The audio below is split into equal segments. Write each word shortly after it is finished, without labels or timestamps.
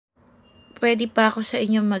Pwede pa ako sa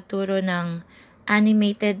inyo magturo ng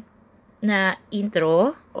animated na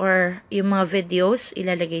intro or yung mga videos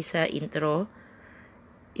ilalagay sa intro.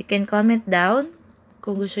 You can comment down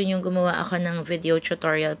kung gusto nyo gumawa ako ng video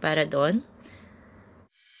tutorial para doon.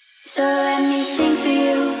 So let me sing for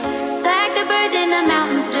you, like the birds in the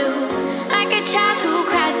mountains do, like a child who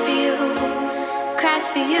cries for you, cries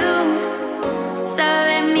for you. So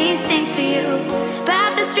let me sing for you,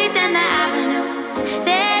 about the streets and the avenues.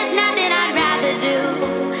 There's nothing I'd rather do,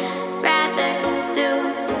 rather do.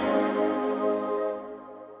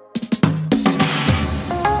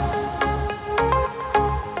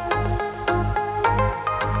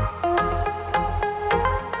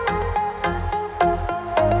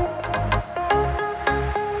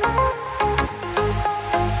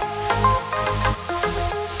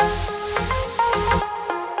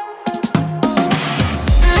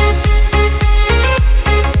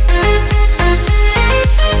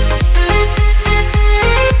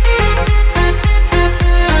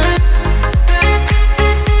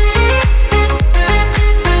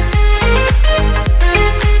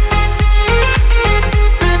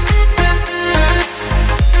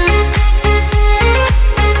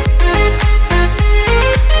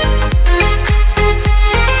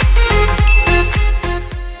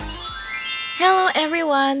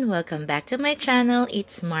 Welcome back to my channel,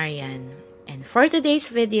 it's Marian. And for today's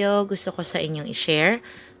video, gusto ko sa inyong i-share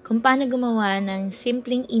kung paano gumawa ng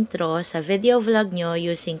simpleng intro sa video vlog nyo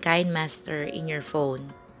using Kinemaster in your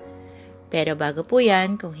phone. Pero bago po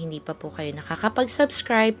yan, kung hindi pa po kayo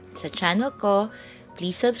nakakapag-subscribe sa channel ko,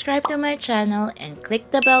 please subscribe to my channel and click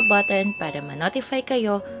the bell button para ma-notify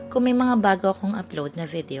kayo kung may mga bago akong upload na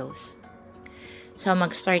videos. So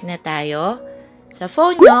mag-start na tayo. Sa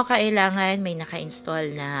phone nyo, kailangan may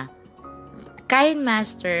naka-install na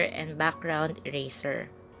Kinemaster and background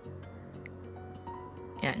eraser.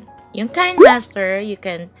 Yan. Yung Kinemaster, you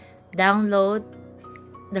can download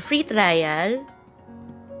the free trial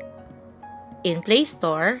in Play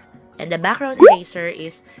Store, and the background eraser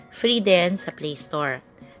is free din sa Play Store.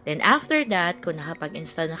 Then after that, kung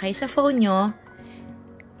nakapag-install na kayo sa phone nyo,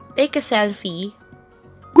 take a selfie,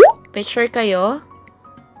 picture kayo,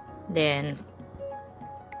 then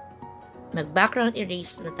mag-background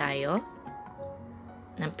erase na tayo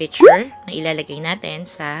ng picture na ilalagay natin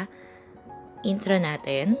sa intro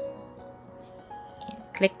natin.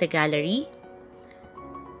 Click the gallery.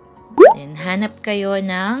 Then, hanap kayo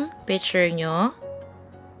ng picture nyo.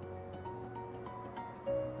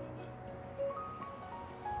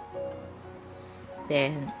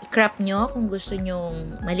 Then, i-crop nyo kung gusto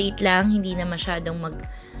nyong maliit lang, hindi na masyadong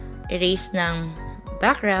mag-erase ng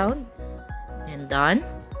background. Then, done.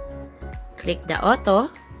 Click the auto.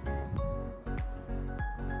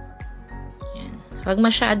 Yan. Huwag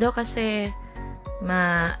masyado kasi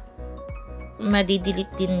madidelete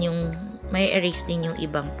din yung, may erase din yung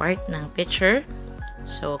ibang part ng picture.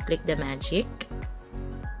 So, click the magic.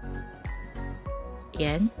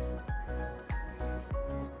 Yan.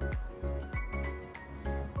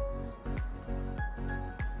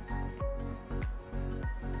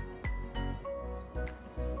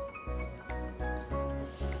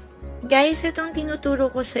 Guys, itong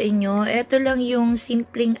tinuturo ko sa inyo, ito lang yung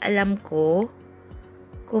simpleng alam ko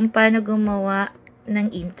kung paano gumawa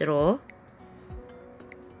ng intro.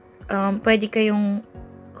 Pwede kayong,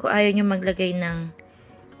 kung ayaw nyo maglagay ng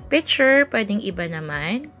picture, pwedeng iba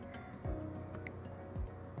naman.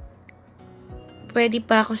 Pwede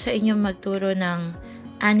pa ako sa inyo magturo ng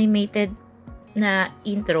animated na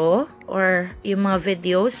intro or yung mga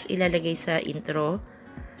videos ilalagay sa intro.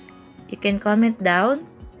 You can comment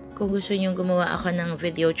down kung gusto nyo gumawa ako ng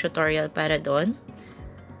video tutorial para doon.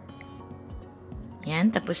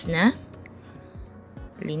 Yan, tapos na.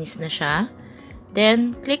 Linis na siya.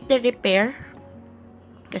 Then, click the repair.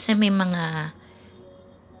 Kasi may mga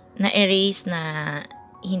na-erase na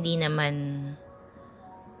hindi naman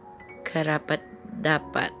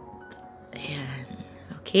karapat-dapat. Ayan.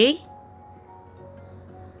 Okay?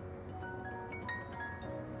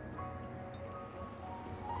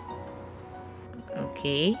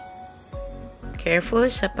 Okay. Careful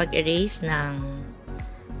sa pag-erase ng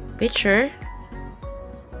picture.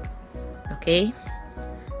 Okay.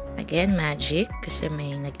 Again, magic kasi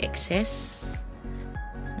may nag-excess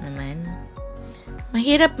naman.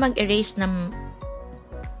 Mahirap mag-erase ng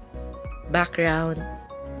background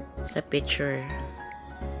sa picture.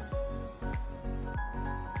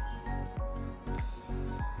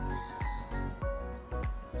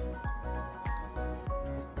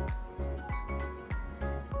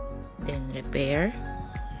 Then repair.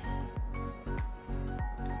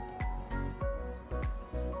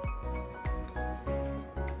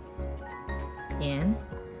 Yan.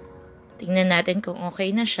 Tingnan natin kung okay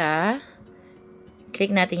na siya. Click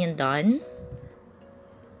natin yung done.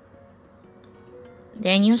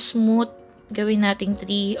 Then, yung smooth, gawin natin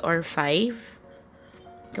 3 or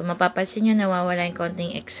 5. Kung mapapansin nyo, nawawala yung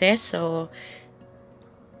konting excess. So,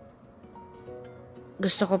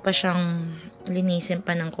 gusto ko pa siyang linisin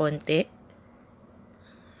pa ng konti.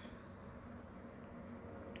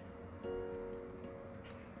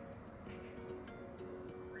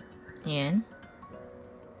 Yan.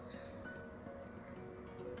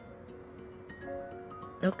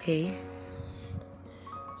 Okay.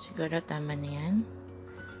 Siguro tama na yan.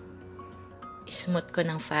 Smooth ko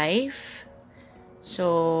ng 5. So,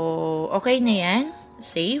 okay na yan.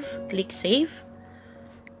 Save. Click save.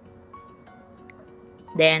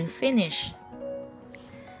 Then, finish.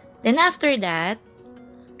 Then, after that,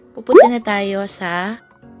 pupunta na tayo sa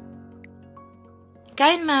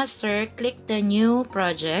Kinemaster. Click the new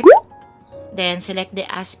project. Then, select the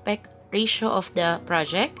aspect ratio of the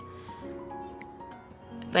project.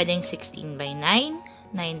 Pwedeng 16:9,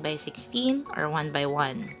 9:16, or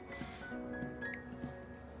 1:1.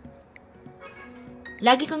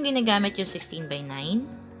 Lagi kong ginagamit yung 16:9.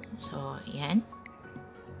 So, yan.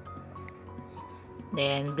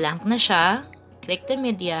 Then, blank na siya. Click the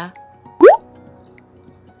media.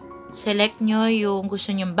 Select nyo yung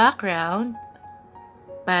gusto nyong background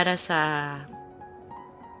para sa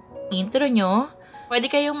intro nyo. Pwede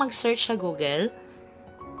kayong mag-search sa Google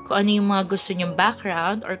kung ano yung mga gusto nyong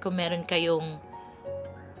background or kung meron kayong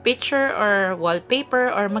picture or wallpaper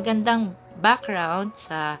or magandang background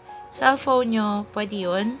sa cellphone nyo. Pwede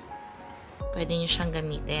yun. Pwede nyo siyang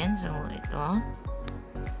gamitin. So, ito.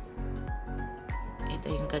 Ito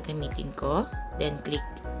yung gagamitin ko. Then, click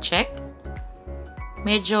check.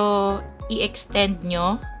 Medyo i-extend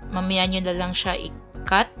nyo. Mamaya nyo na lang siya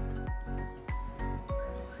i-cut.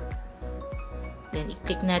 Then,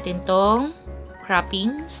 i-click natin tong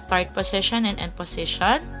cropping, start position and end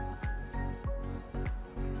position.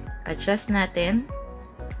 Adjust natin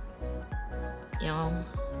yung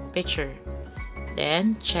picture.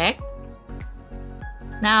 Then, check.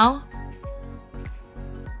 Now,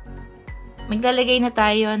 maglalagay na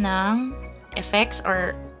tayo ng effects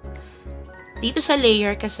or dito sa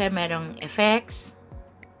layer kasi merong effects.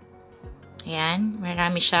 Ayan,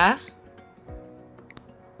 marami siya.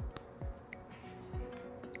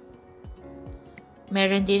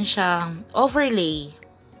 Meron din siyang overlay.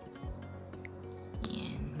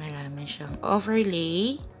 Ayan, marami siyang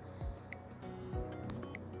overlay.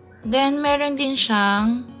 Then, meron din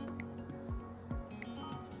siyang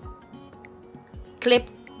clip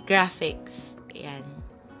graphics. Ayan.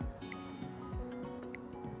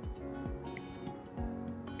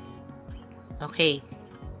 Okay.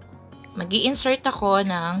 Mag-i-insert ako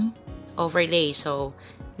ng overlay. So,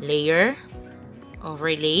 layer,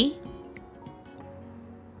 overlay,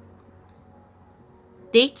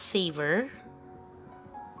 date saver,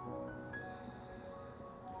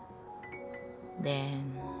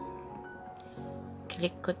 then,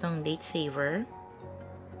 click ko tong date saver,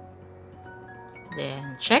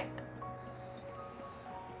 then, check,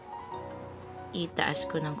 itaas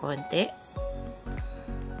ko ng konti,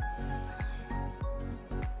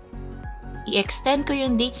 i-extend ko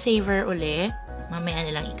yung date saver uli, mamaya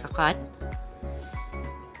na lang ikakat.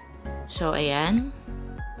 So, ayan.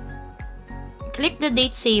 Click the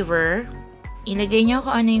date saver. Ilagay nyo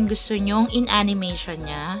kung ano yung gusto nyong in animation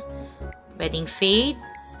niya. Pwedeng fade,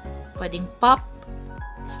 pwedeng pop,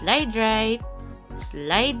 slide right,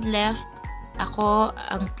 slide left. Ako,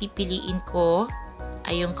 ang pipiliin ko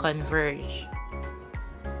ay yung converge.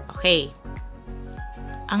 Okay.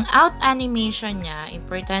 Ang out animation niya,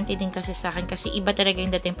 importante din kasi sa akin kasi iba talaga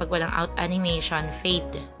yung dating pag walang out animation,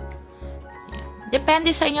 fade. Yeah.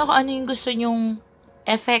 Depende sa inyo kung ano yung gusto nyong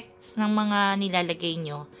effects ng mga nilalagay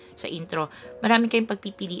nyo sa intro. Marami kayong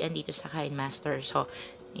pagpipilian dito sa Kinemaster. So,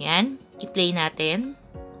 yan. I-play natin.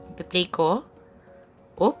 I-play ko.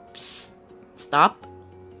 Oops. Stop.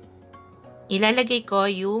 Ilalagay ko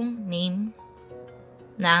yung name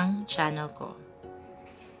ng channel ko.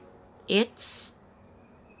 It's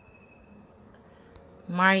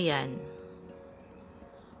Marian.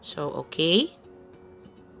 So, okay.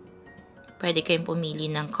 Pwede kayong pumili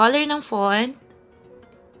ng color ng font.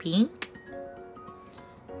 Pink.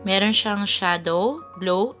 Meron siyang shadow,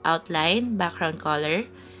 glow, outline, background color.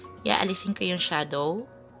 Alisin ko yung shadow.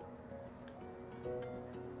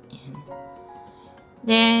 Ayan.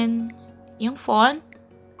 Then, yung font.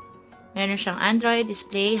 Meron siyang Android,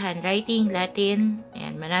 display, handwriting, Latin.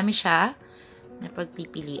 Ayan, marami siya na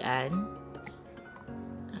pagpipilian.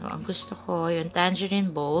 Ang gusto ko, yung tangerine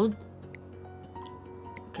bold.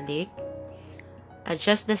 Click.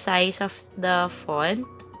 Adjust the size of the font.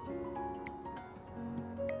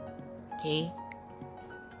 Okay.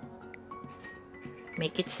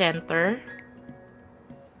 Make it center.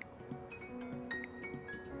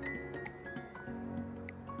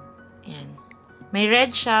 Ayan. May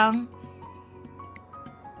red siyang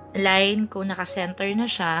line kung naka-center na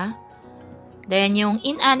siya. Then, yung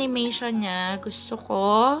in animation niya, gusto ko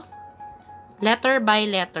letter by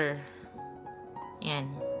letter. Ayan.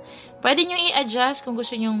 Pwede nyo i-adjust kung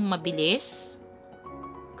gusto nyo mabilis.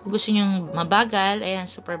 Kung gusto nyo mabagal, ayan,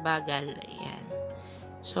 super bagal. Ayan.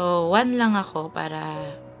 So, 1 lang ako para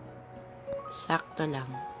sakto lang.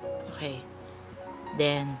 Okay.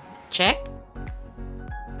 Then, check.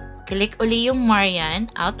 Click uli yung Marian,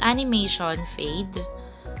 out animation, fade.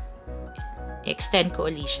 Extend ko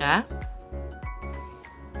uli siya.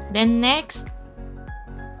 Then, next,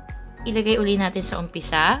 ilagay uli natin sa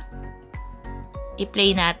umpisa.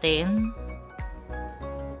 I-play natin.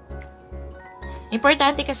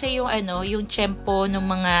 Importante kasi yung yung tempo ng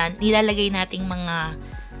mga nilalagay nating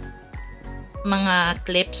mga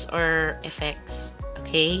clips or effects.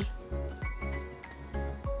 Okay?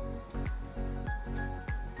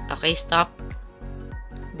 Okay, stop.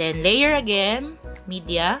 Then layer again,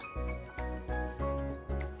 media.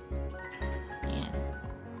 Ayan.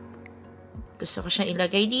 Gusto ko siyang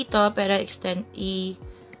ilagay dito pero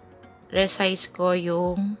resize ko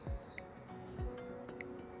yung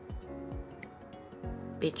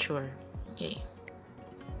picture. Okay.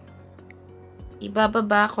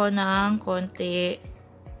 Ibababa ko ng konti.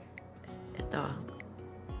 Ito.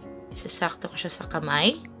 Isasakto ko siya sa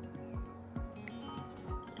kamay.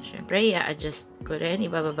 Siyempre, i-adjust ko rin.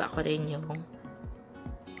 Ibababa ko rin yung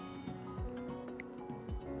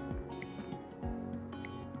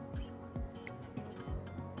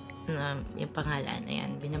pangalan.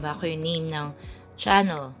 Ayan. Binaba ko yung name ng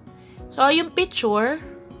channel. So, yung picture,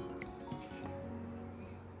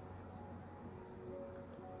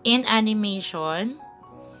 in animation,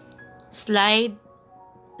 slide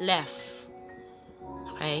left.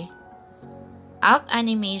 Okay? Out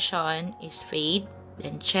animation is fade.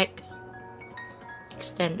 Then check.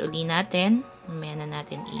 Extend uli natin. Mamaya na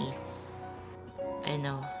natin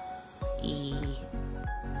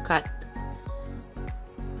i-cut.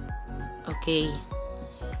 Okay.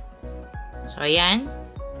 So, ayan.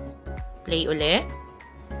 Play uli.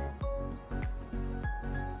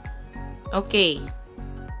 Okay.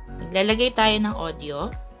 Maglalagay tayo ng audio.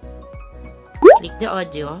 Click the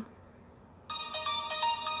audio.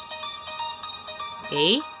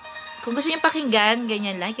 Okay. Kung gusto nyo pakinggan,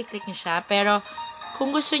 ganyan lang. I-click nyo siya. Pero, kung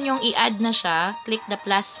gusto nyo i-add na siya, click the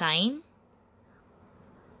plus sign.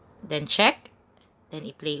 Then, check. Then,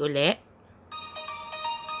 i-play uli.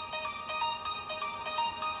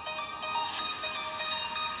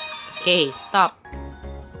 Okay, stop.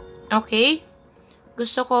 Okay.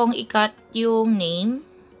 Gusto kong i-cut yung name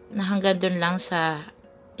na hanggang dun lang sa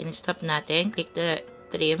in-stop natin. Click the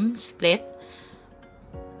trim, split.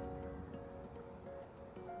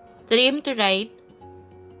 Trim to right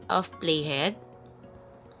of playhead.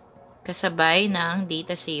 Kasabay ng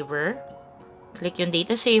data saver. Click yung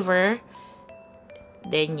data saver.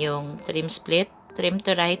 Then yung trim split. Trim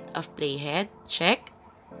to right of playhead. Check.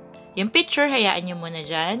 Yung picture, hayaan nyo muna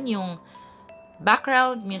dyan. Yung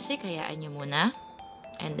background music, hayaan nyo muna.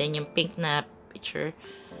 And then yung pink na picture.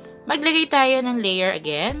 Maglagay tayo ng layer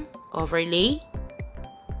again. Overlay.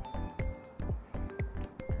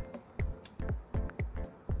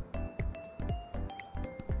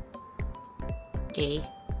 Okay.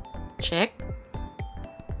 Check.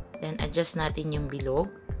 Then, adjust natin yung bilog.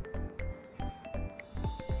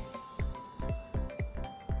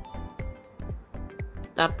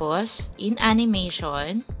 Tapos, in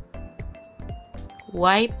animation,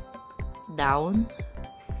 wipe down.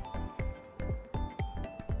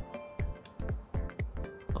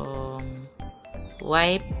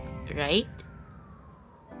 Wipe right.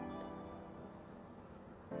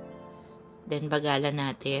 Then, bagalan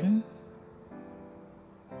natin.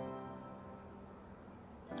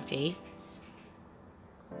 Okay.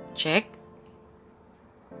 Check.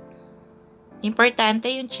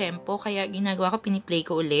 Importante yung tempo, kaya ginagawa ko, piniplay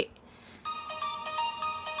ko uli.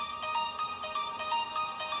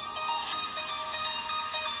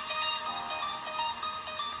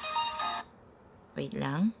 Wait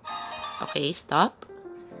lang. Okay, stop.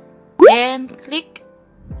 Then, click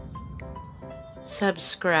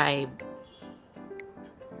subscribe.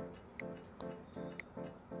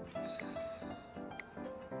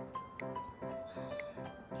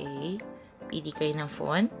 Okay. Pili kayo ng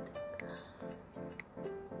font.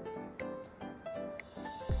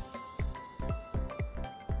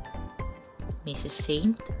 Mrs.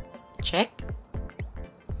 Saint. Check.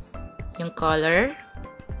 Yung color.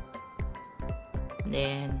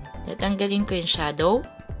 Then, tatanggalin ko yung shadow.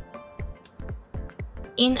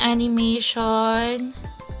 In animation,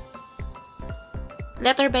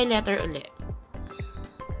 letter by letter ulit.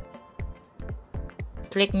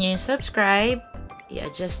 Click nyo yung subscribe.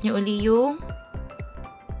 I-adjust nyo uli yung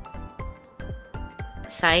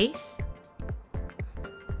size.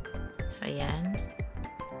 So, ayan.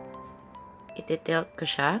 Iti-tilt ko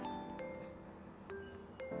siya.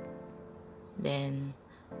 Then,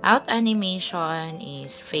 out animation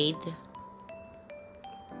is fade.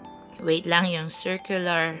 Wait lang, yung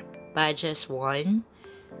circular badges 1.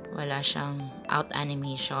 Wala siyang out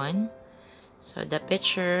animation. So, the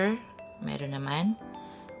picture, meron naman.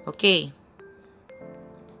 Okay.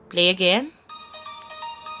 Play again.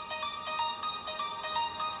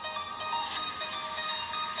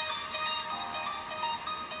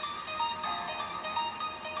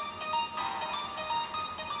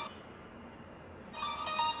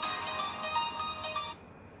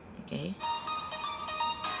 Okay.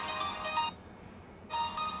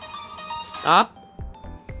 Stop.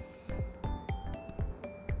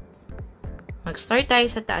 Mag-start tayo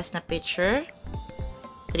sa taas na picture.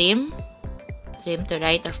 Trim. Trim to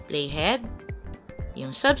right of playhead.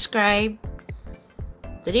 Yung subscribe.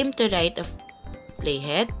 Trim to right of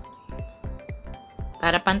playhead.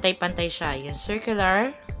 Para pantay-pantay siya. Yung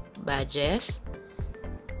circular badges.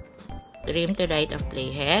 Trim to right of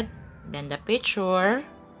playhead. Then the picture.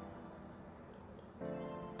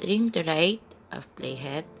 Trim to right of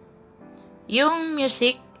playhead. Yung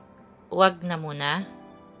music, wag na muna.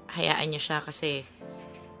 Hayaan nyo siya kasi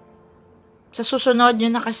sa susunod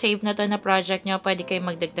nyo nakasave na to na project nyo, pwede kayo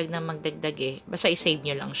magdagdag na magdagdag eh. Basta isave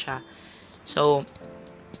nyo lang siya. So,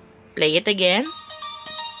 play it again.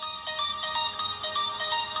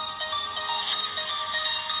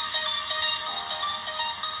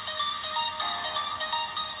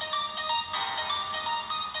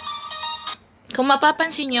 Kung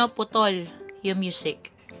mapapansin nyo, putol yung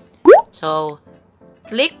music. So,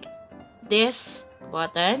 click this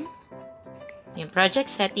button, yung project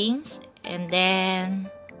settings, and then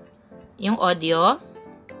yung audio.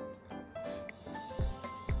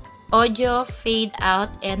 Audio fade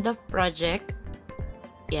out end of project.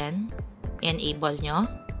 Yan. Enable nyo.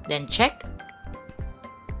 Then check.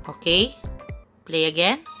 Okay. Play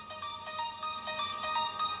again.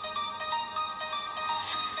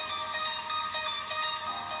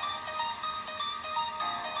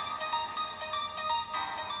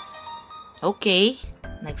 Okay,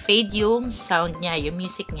 nag-fade yung sound niya, yung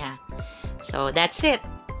music niya. So, that's it.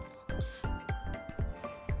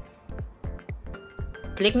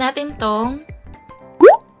 Click natin tong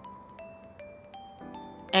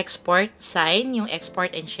export sign, yung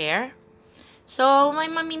export and share. So, may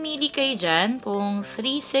mamimili kayo dyan kung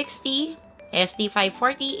 360, SD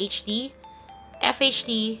 540, HD,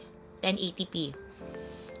 FHD, 1080p.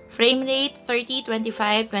 Frame rate 30,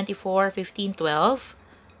 25, 24, 15, 12.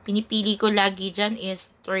 Pinipili ko lagi dyan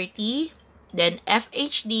is 30. Then,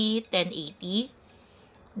 FHD, 1080.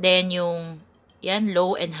 Then, yung, yan,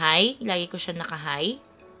 low and high. Lagi ko siya naka-high.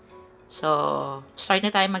 So, start na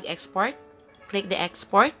tayo mag-export. Click the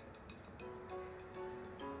export.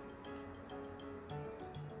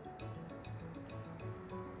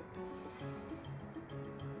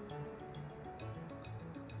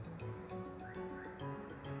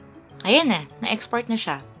 Ayan na. Na-export na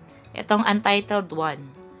siya. Itong untitled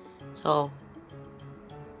one. So,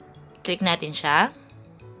 click natin siya.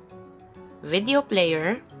 Video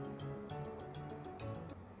player.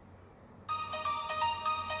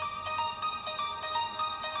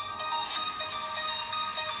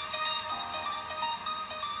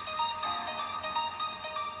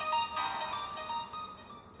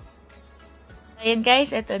 Ayan guys,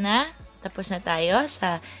 ito na. Tapos na tayo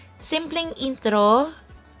sa simpleng intro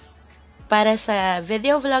para sa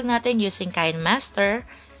video vlog natin using Kinemaster.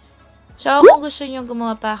 So, kung gusto nyo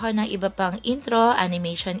gumawa pa ako ng iba pang intro,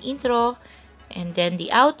 animation intro, and then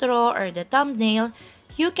the outro or the thumbnail,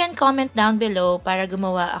 you can comment down below para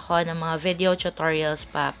gumawa ako ng mga video tutorials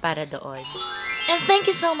pa para doon. And thank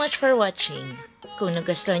you so much for watching. Kung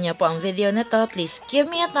nagustuhan nyo po ang video na to, please give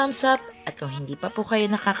me a thumbs up. At kung hindi pa po kayo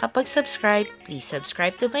nakakapag-subscribe, please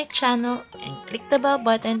subscribe to my channel and click the bell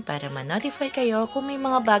button para ma-notify kayo kung may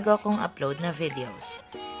mga bago akong upload na videos.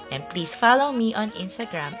 And please follow me on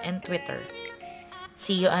Instagram and Twitter.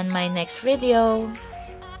 See you on my next video.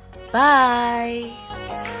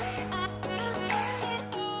 Bye!